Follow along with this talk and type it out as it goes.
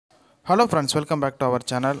Hello friends, welcome back to our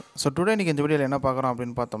channel. So today in the video என்ன பார்க்குறோம்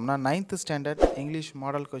அப்படின்னு பார்த்தோம்னா 9th standard English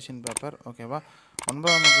model question paper ஓகேவா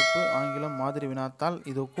 9ஆம் வகுப்பு ஆங்கிலம் மாதிரி வினாத்தாள்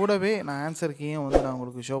இது கூடவே நான் ஆன்சர் கீயும் நான்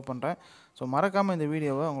உங்களுக்கு ஷோ பண்ணுறேன். ஸோ மறக்காமல் இந்த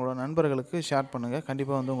வீடியோவை உங்களோட நண்பர்களுக்கு ஷேர் பண்ணுங்கள்,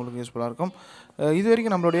 கண்டிப்பாக உங்களுக்கு யூஸ்ஃபுல்லாக இருக்கும். இது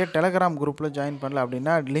வரைக்கும் நம்மளுடைய டெலகிராம் குரூப்பில் ஜாயின் பண்ணல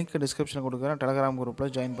அப்படின்னா லிங்க் டிஸ்கிரிப்ஷனில் கொடுக்குறேன், டெலகிராம்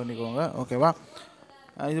குரூப்பில் ஜாயின் பண்ணிக்கோங்க ஓகேவா.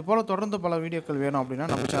 இது போல் தொடர்ந்து பல வீடியோக்கள் வேணும் அப்படின்னா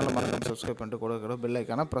நம்ம சேனல் மறக்காம சப்ஸ்கிரைப் பண்ணிட்டு கொடுக்குற பெல்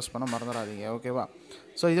ஐக்கானை ப்ரெஸ் பண்ண மறந்துடாதீங்க ஓகேவா.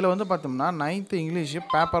 ஸோ இதில் பார்த்தோம்னா 9th இங்கிலீஷ்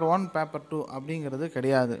பேப்பர் 1 பேப்பர் 2 அப்படிங்கிறது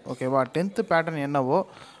கிடையாது ஓகேவா. 10th பேட்டர்ன் என்னவோ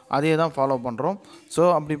அதே தான் ஃபாலோ பண்ணுறோம். ஸோ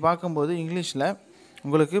அப்படி பார்க்கும்போது இங்கிலீஷில்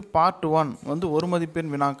உங்களுக்கு பார்ட் 1 ஒரு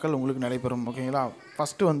மதிப்பெண் வினாக்கள் உங்களுக்கு நடைபெறும் ஓகேங்களா.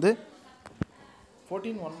 ஃபஸ்ட்டு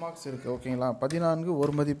 14 1 மார்க்ஸ் இருக்குது ஓகேங்களா. 14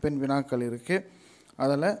 ஒரு மதிப்பெண் வினாக்கள் இருக்குது.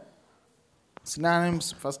 அதில் சினானிம்ஸ்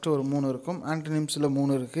ஃபஸ்ட்டு ஒரு 3 இருக்கும், ஆன்டனிம்ஸில்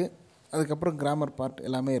 3 இருக்குது, அதுக்கப்புறம் கிராமர் பார்ட்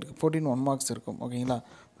எல்லாமே இருக்குது. 14 1 மார்க்ஸ் இருக்கும் ஓகேங்களா.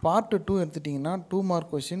 பார்ட் 2 எடுத்துட்டிங்கன்னா 2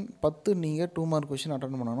 மார்க் கொஷின் 10 நீங்கள் 2 மார்க் கொஷின்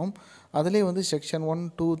அட்டன் பண்ணணும். அதிலே செக்ஷன் 1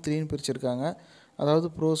 2 3ன்னு பிரிச்சுருக்காங்க, அதாவது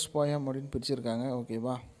ப்ரோஸ் போயம் அப்படின்னு பிரிச்சுருக்காங்க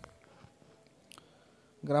ஓகேவா.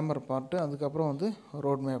 கிராமர் பார்ட்டு, அதுக்கப்புறம்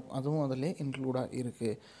ரோட் மேப் அதுவும் அதிலே இன்க்ளூடாக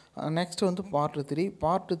இருக்குது. Next part 3.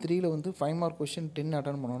 Part 3யில் 5 mark question 10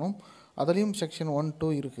 attend பண்ணணும். அதுலேயும் செக்ஷன் 1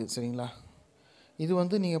 2 இருக்குது சரிங்களா. இது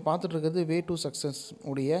நீங்கள் பார்த்துட்ருக்கிறது வே டு சக்ஸஸ்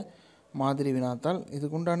உடைய மாதிரி வினாத்தாள்.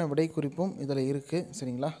 இதுக்குண்டான விடை குறிப்பும் இதில் இருக்குது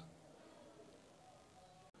சரிங்களா.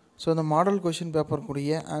 ஸோ இந்த மாடல் கொஷின்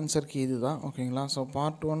பேப்பருக்குரிய ஆன்சர் கீ இது தான் ஓகேங்களா. ஸோ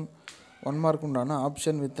பார்ட் 1 மார்க் உண்டான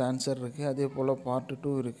ஆப்ஷன் வித் ஆன்சர் இருக்குது, அதே போல் பார்ட்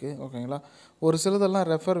 2 இருக்குது ஓகேங்களா. ஒரு சிலதெல்லாம்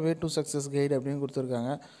refer way to success guide அப்படின்னு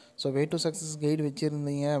கொடுத்துருக்காங்க. So way to success guide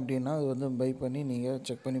வச்சுருந்தீங்க அப்படின்னா அது பை பண்ணி நீங்கள்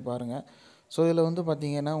செக் பண்ணி பாருங்கள். ஸோ இதில்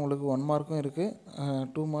பார்த்தீங்கன்னா உங்களுக்கு 1 மார்க்கும் இருக்குது,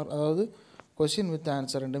 2 மார்க், அதாவது கொஷின் வித்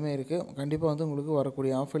ஆன்சர் ரெண்டுமே இருக்குது. கண்டிப்பாக உங்களுக்கு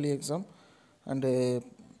வரக்கூடிய half yearly exam and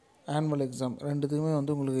annual exam ரெண்டுத்துக்குமே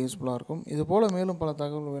உங்களுக்கு யூஸ்ஃபுல்லாக இருக்கும். இது போல் மேலும் பல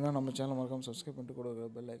தகவல் வேணால் நம்ம சேனல் மறக்காமல் சப்ஸ்கிரைப் பண்ணிட்டு கூட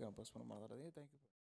பெல் ஐக்கான் ப்ரெஸ் பண்ண மாதிரி. தேங்க்யூ.